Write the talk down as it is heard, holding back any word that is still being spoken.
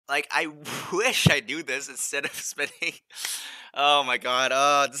Like, I wish I knew this instead of spending. Oh my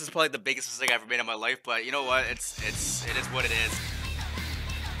god. This is probably the biggest mistake I've ever made in my life. But you know what? It is what it is.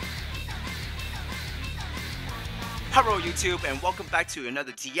 Hello YouTube, and welcome back to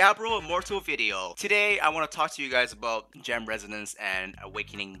another Diablo Immortal video. Today I want to talk to you guys about gem resonance and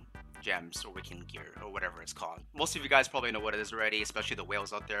awakening gems, or awakening gear, or whatever it's called. Most of you guys probably know what it is already, especially the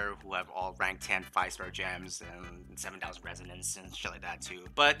whales out there who have all rank 10 5-star gems and 7,000 resonance and shit like that too.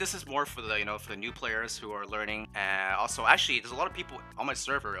 But this is more for the, for the new players who are learning. And also, actually, there's a lot of people on my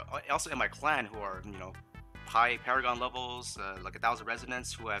server, also in my clan, who are, high paragon levels, like 1,000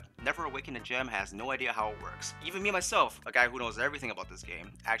 resonance, who have never awakened a gem, has no idea how it works. Even me myself, a guy who knows everything about this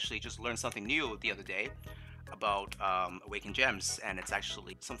game, actually just learned something new the other day about awakened gems, and it's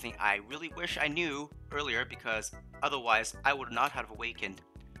actually something I really wish I knew earlier, because otherwise I would not have awakened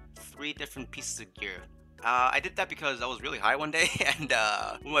 3 different pieces of gear. I did that because I was really high one day, and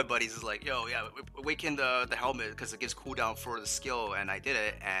one of my buddies is like, yo, yeah, awaken the helmet because it gives cooldown for the skill, and I did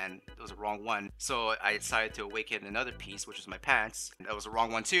it, and it was the wrong one. So I decided to awaken another piece, which was my pants. That was the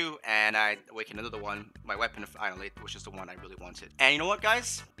wrong one too, and I awakened another one, my weapon of Annihilate, which is the one I really wanted. And you know what,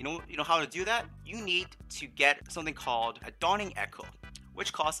 guys? You know how to do that? You need to get something called a Dawning Echo,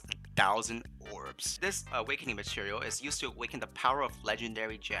 which costs 1,000 orbs. This awakening material is used to awaken the power of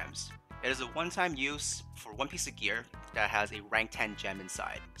legendary gems. It is a one-time use for 1 piece of gear that has a rank 10 gem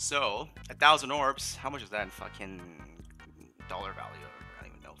inside. So, 1,000 orbs, how much is that in fucking dollar value? I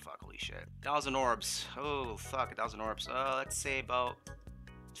don't even know, fuck, holy shit. 1,000 orbs, oh fuck, 1,000 orbs, let's say about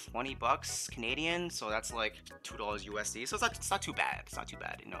 20 bucks Canadian, so that's like $2 USD, so it's not too bad,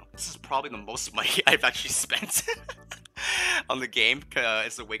 This is probably the most money I've actually spent on the game.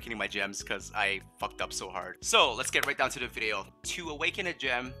 It's awakening my gems because I fucked up so hard. So let's get right down to the video. To awaken a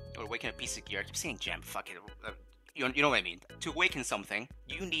gem, or awaken a piece of gear, I keep saying gem, fuck it, you know what I mean. To awaken something,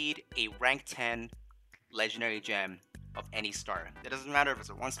 you need a rank 10 legendary gem of any star. It doesn't matter if it's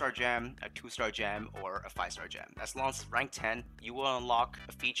a 1-star gem, a 2-star gem, or a 5-star gem. As long as it's rank 10, you will unlock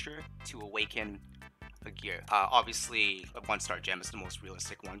a feature to awaken a gear. Obviously, a 1-star gem is the most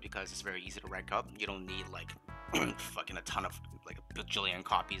realistic one because it's very easy to rank up. You don't need like fucking a ton of, like a bajillion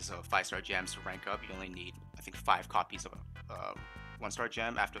copies of 5-star gems to rank up. You only need, I think, 5 copies of a 1-star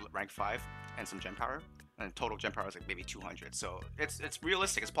gem after rank 5 and some gem power. And total gem power is like maybe 200. So it's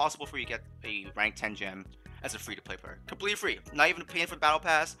realistic. It's possible for you to get a rank 10 gem as a free-to-play player. Completely free. Not even paying for the battle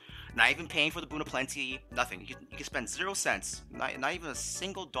pass, not even paying for the Boon of Plenty, nothing. You can spend 0 cents, not even a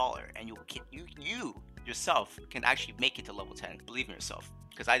single dollar, and you yourself can actually make it to level 10. Believe in yourself,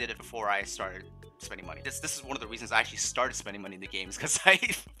 because I did it before I started spending money. This is one of the reasons I actually started spending money in the games, because I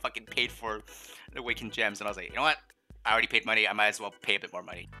fucking paid for the Awakened Gems, and I was like, you know what? I already paid money, I might as well pay a bit more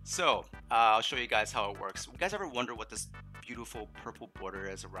money. So, I'll show you guys how it works. You guys ever wonder what this beautiful purple border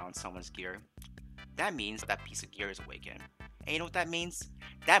is around someone's gear? That means that piece of gear is awakened. And you know what that means?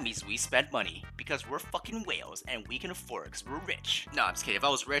 That means we spend money, because we're fucking whales and we can afford it because we're rich. No, I'm just kidding. If I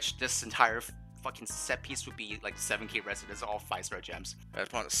was rich, this entire fucking set piece would be like 7k residents, all 5-star gems. I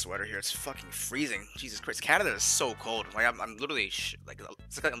just put on the sweater here. It's fucking freezing. Jesus Christ, Canada is so cold. Like I'm literally it's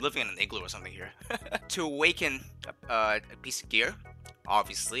like I'm living in an igloo or something here. To awaken a piece of gear,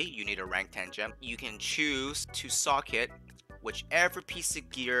 obviously you need a rank 10 gem. You can choose to socket whichever piece of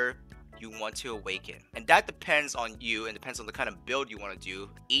gear you want to awaken, and that depends on you and depends on the kind of build you want to do.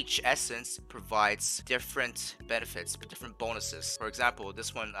 Each essence provides different benefits, different bonuses. For example,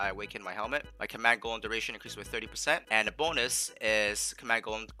 this one, I awaken my helmet. My command golem duration increased by 30%, and the bonus is command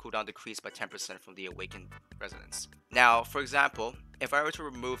golem cooldown decreased by 10% from the awakened resonance. Now, for example, if I were to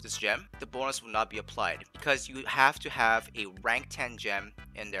remove this gem, the bonus will not be applied, because you have to have a rank 10 gem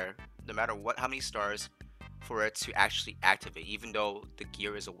in there, no matter how many stars, for it to actually activate, even though the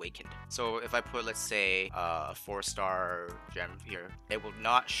gear is awakened. So if I put, let's say, a 4-star gem here, it will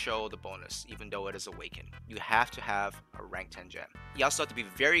not show the bonus, even though it is awakened. You have to have a rank 10 gem. You also have to be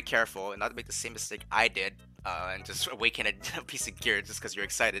very careful and not to make the same mistake I did and just awaken a piece of gear just because you're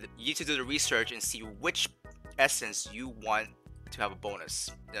excited. You need to do the research and see which essence you want to have a bonus.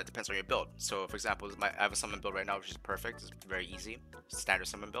 That depends on your build. So for example, I have a summon build right now, which is perfect. It's very easy, standard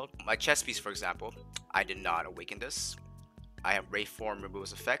summon build. My chest piece, for example, I did not awaken this. I have Ray Form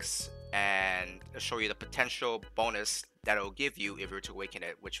removes effects, and I'll show you the potential bonus that it will give you if you were to awaken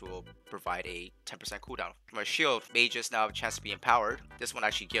it, which will provide a 10% cooldown. For my shield, mages now have a chance to be empowered. This one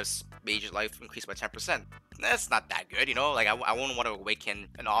actually gives mage's life increased by 10%. That's not that good, like I wouldn't want to awaken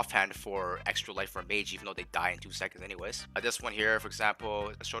an offhand for extra life for a mage, even though they die in 2 seconds anyways. This one here, for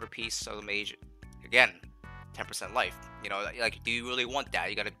example, a shoulder piece of the mage, again, 10% life. Like, do you really want that?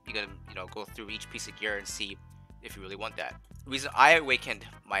 You gotta go through each piece of gear and see if you really want that. The reason I awakened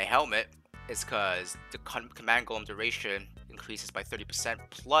my helmet is because the command golem duration increases by 30%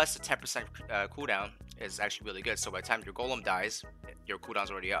 plus a 10% cooldown is actually really good. So by the time your golem dies, your cooldown's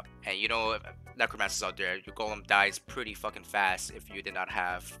already up. And you know, necromancers out there, your golem dies pretty fucking fast if you did not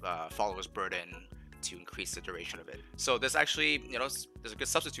have follower's burden to increase the duration of it. So there's actually, you know, there's a good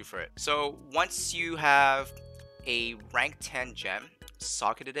substitute for it. So once you have a rank 10 gem,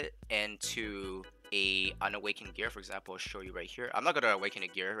 socketed it into a unawakened gear, for example, I'll show you right here. I'm not gonna awaken a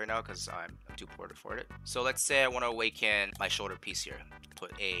gear right now because I'm too poor to afford it. So let's say I want to awaken my shoulder piece here.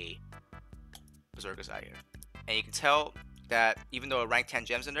 Put a Berserker's Eye here, and you can tell that even though a rank 10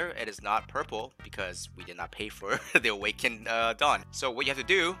 gems in there, it is not purple because we did not pay for the awakened dawn. So what you have to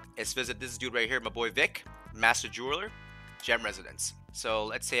do is visit this dude right here, my boy Vic, Master Jeweler, Gem Residence. So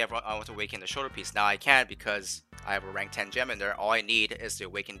let's say I want to awaken the shoulder piece. Now I can't because I have a rank 10 gem in there. All I need is the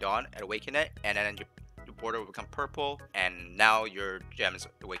awakened dawn and awaken it, and then your border will become purple, and now your gem is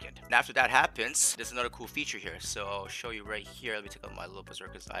awakened. And after that happens, there's another cool feature here. So I'll show you right here. Let me take out my little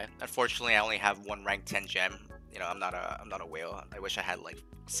Berserker's Eye. Unfortunately, I only have one rank 10 gem. You know, I'm not a whale. I wish I had like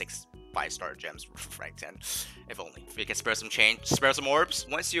 6 5-star gems for rank 10. If only. If you can spare some change, spare some orbs.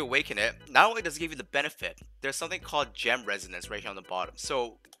 Once you awaken it, not only does it give you the benefit, there's something called gem resonance right here on the bottom.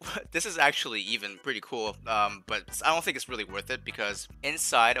 So this is actually even pretty cool, but I don't think it's really worth it because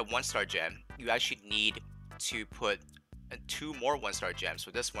inside a 1-star gem, you actually need to put 2 more 1-star gems.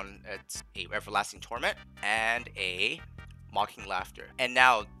 So this one, it's a Everlasting Torment and a Mocking Laughter. And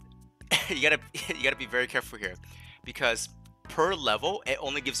now you gotta be very careful here because per level it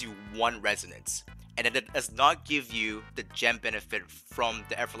only gives you 1 resonance, and it does not give you the gem benefit from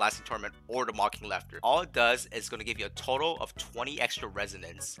the Everlasting Torment or the Mocking Laughter. All it does is going to give you a total of 20 extra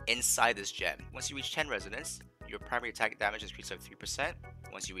resonance inside this gem. Once you reach 10 resonance, your primary attack damage increases by 3%.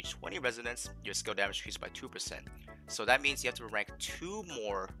 Once you reach 20 resonance, your skill damage increases by 2%. So that means you have to rank 2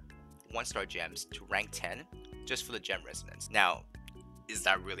 more 1-star gems to rank 10 just for the gem resonance. Now, is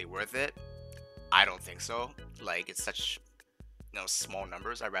that really worth it? I don't think so. Like, it's such, you know, small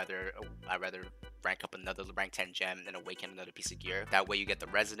numbers. I'd rather rank up another rank 10 gem and awaken another piece of gear. That way you get the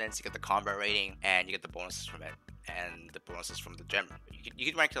resonance, you get the combat rating, and you get the bonuses from it, and the bonuses from the gem. You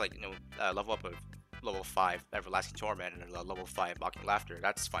can rank to, like, you know, level up a level 5 Everlasting Torment and a level 5 Mocking Laughter.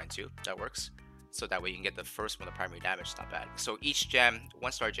 That's fine too. That works. So that way you can get the first one, the primary damage. It's not bad. So each gem,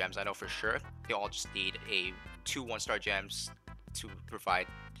 1-star gems, I know for sure, they all just need 2 1-star gems to provide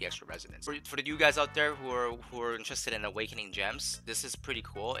the extra resonance. For the you guys out there who are interested in awakening gems, this is pretty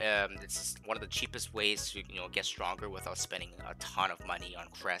cool. It's one of the cheapest ways to, you know, get stronger without spending a ton of money on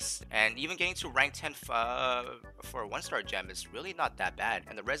crests. And even getting to rank 10 for a 1-star gem is really not that bad.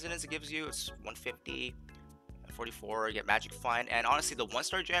 And the resonance it gives you is 150. 44, you get Magic Find, and honestly the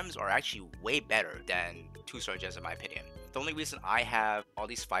 1-star gems are actually way better than 2-star gems in my opinion. The only reason I have all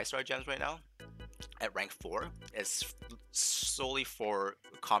these 5-star gems right now at rank 4 is solely for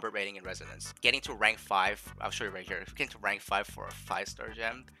combat rating and resonance. Getting to rank 5, I'll show you right here, getting to rank 5 for a 5-star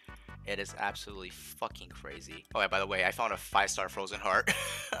gem, it is absolutely fucking crazy. Oh yeah, by the way, I found a 5-star Frozen Heart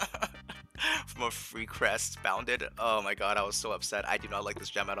from a free crest bounded. Oh my god, I was so upset. I do not like this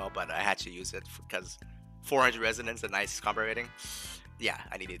gem at all, but I had to use it because 400 resonance, a nice combat rating. Yeah,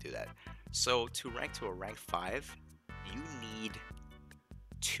 I need to do that. So to rank to a rank 5, you need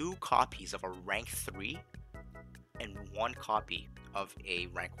 2 copies of a rank 3 and 1 copy of a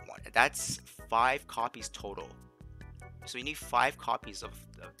rank 1. That's 5 copies total. So you need 5 copies of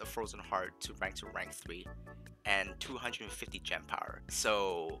the Frozen Heart to rank 3 and 250 gem power.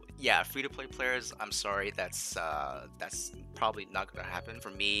 So yeah, free-to-play players, I'm sorry, that's probably not gonna happen. For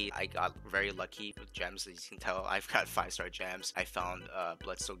me, I got very lucky with gems. As you can tell, I've got 5-star gems. I found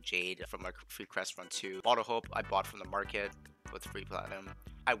Bloodsoaked Jade from my free quest run 2. Bottle Hope I bought from the market with free platinum.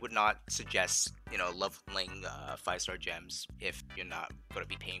 I would not suggest, you know, leveling 5-star gems if you're not going to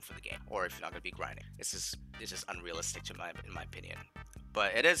be paying for the game, or if you're not going to be grinding. It's just unrealistic in my opinion.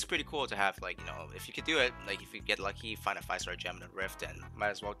 But it is pretty cool to have, like, you know, if you could do it, like if you get lucky, find a 5-star gem in a rift, and might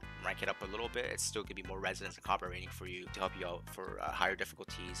as well rank it up a little bit. It's still gonna be more resonance and combat rating for you to help you out for higher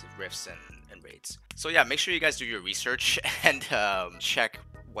difficulties and rifts and raids. So yeah, make sure you guys do your research and check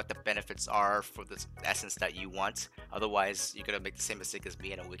what the benefits are for this essence that you want. Otherwise, you're gonna make the same mistake as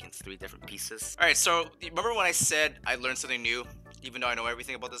me and awaken 3 different pieces. Alright, so remember when I said I learned something new, even though I know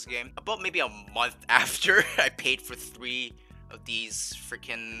everything about this game? About maybe a month after I paid for 3 of these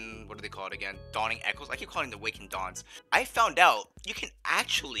freaking, what do they call it again? Dawning Echoes? I keep calling them Awakened Dawns. I found out you can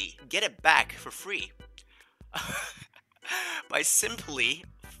actually get it back for free by simply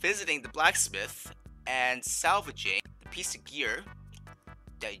visiting the blacksmith and salvaging the piece of gear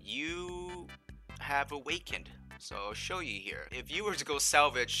that you have awakened. So I'll show you here. If you were to go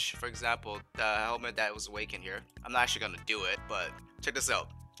salvage, for example, the helmet that was awakened here, I'm not actually gonna do it, but check this out.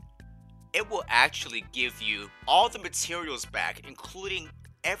 It will actually give you all the materials back, including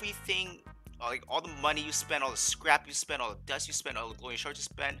everything, like all the money you spent, all the scrap you spent, all the dust you spent, all the glowing shards you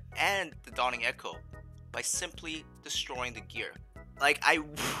spent, and the Dawning Echo by simply destroying the gear. Like, I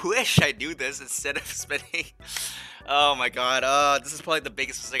wish I knew this instead of spending. Oh my god, this is probably the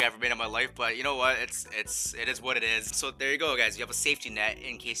biggest mistake I've ever made in my life, but you know what? It is what it is. So there you go, guys. You have a safety net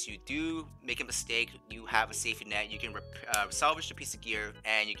in case you do make a mistake. You have a safety net. You can salvage the piece of gear,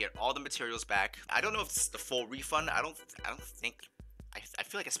 and you get all the materials back. I don't know if it's the full refund. I don't think. I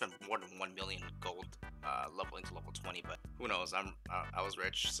feel like I spent more than 1 million gold leveling to level 20, but who knows? I was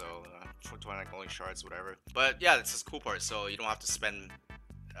rich, so for 20 glowing shards, whatever. But yeah, this is the cool part. So you don't have to spend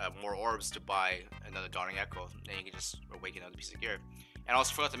more orbs to buy another Dawning Echo, then you can just awaken another piece of gear. And I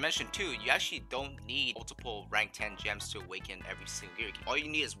also forgot to mention too, you actually don't need multiple rank 10 gems to awaken every single gear. All you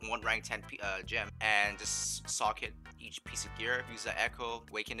need is one rank 10 gem, and just socket each piece of gear, use the echo,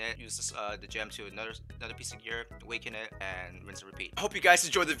 awaken it, use this, the gem to another piece of gear, awaken it, and rinse and repeat. I hope you guys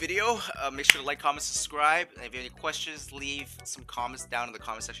enjoyed the video. Make sure to like, comment, subscribe, and if you have any questions, leave some comments down in the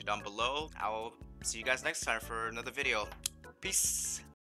comment section down below. I'll see you guys next time for another video. Peace.